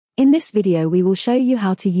In this video we will show you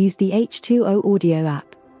how to use the H2O Audio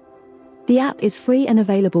app. The app is free and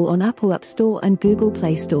available on Apple App Store and Google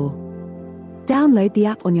Play Store. Download the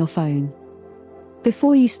app on your phone.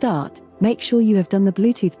 Before you start, make sure you have done the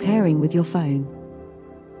Bluetooth pairing with your phone.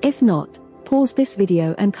 If not, pause this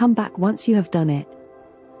video and come back once you have done it.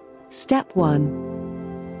 Step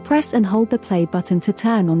 1. Press and hold the play button to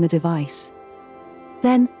turn on the device.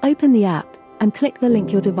 Then, open the app, and click the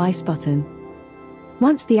Link Your Device button.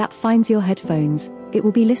 Once the app finds your headphones, it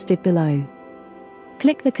will be listed below.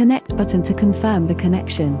 Click the Connect button to confirm the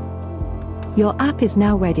connection. Your app is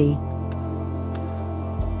now ready.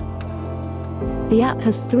 The app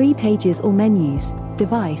has 3 pages or menus: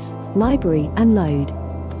 Device, Library, and Load.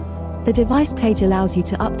 The Device page allows you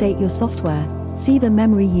to update your software, see the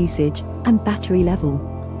memory usage, and battery level.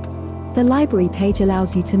 The Library page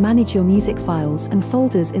allows you to manage your music files and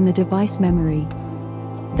folders in the device memory.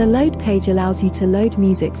 The Load page allows you to load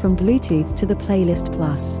music from Bluetooth to the Playlist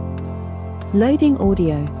Plus. Loading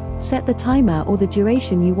audio. Set the timer or the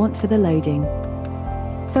duration you want for the loading.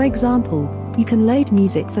 For example, you can load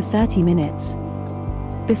music for 30 minutes.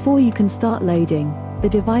 Before you can start loading, the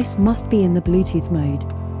device must be in the Bluetooth mode.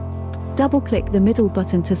 Double-click the middle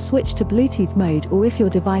button to switch to Bluetooth mode, or if your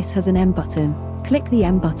device has an M button, click the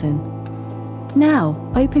M button. Now,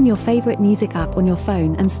 open your favorite music app on your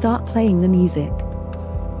phone and start playing the music.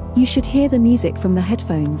 You should hear the music from the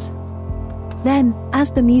headphones. Then,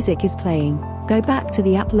 as the music is playing, go back to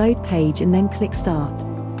the app load page and then click Start.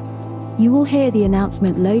 You will hear the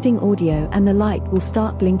announcement loading audio and the light will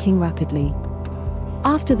start blinking rapidly.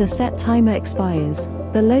 After the set timer expires,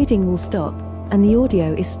 the loading will stop, and the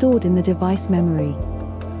audio is stored in the device memory.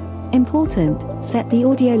 Important, set the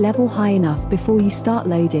audio level high enough before you start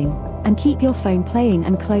loading, and keep your phone playing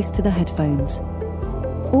and close to the headphones.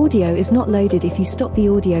 Audio is not loaded if you stop the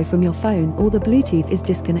audio from your phone or the Bluetooth is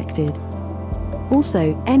disconnected.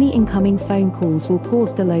 Also, any incoming phone calls will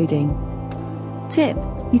pause the loading. Tip: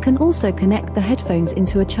 you can also connect the headphones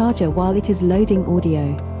into a charger while it is loading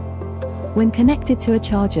audio. When connected to a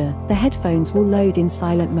charger, the headphones will load in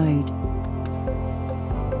silent mode.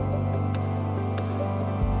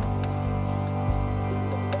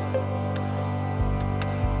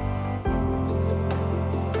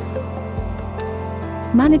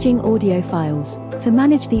 Managing audio files. To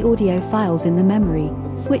manage the audio files in the memory,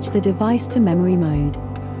 switch the device to memory mode.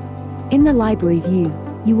 In the Library view,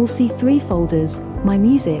 you will see 3 folders: My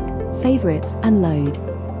Music, Favorites, and Load.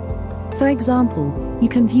 For example, you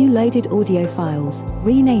can view loaded audio files,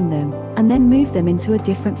 rename them, and then move them into a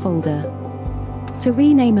different folder. To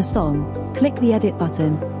rename a song, click the Edit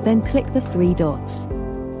button, then click the 3 dots.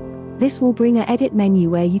 This will bring an edit menu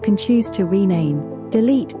where you can choose to rename,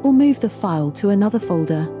 delete, or move the file to another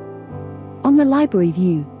folder. On the Library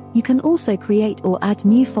view, you can also create or add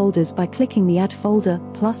new folders by clicking the Add Folder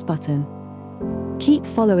Plus button. Keep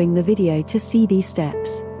following the video to see these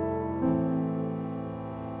steps.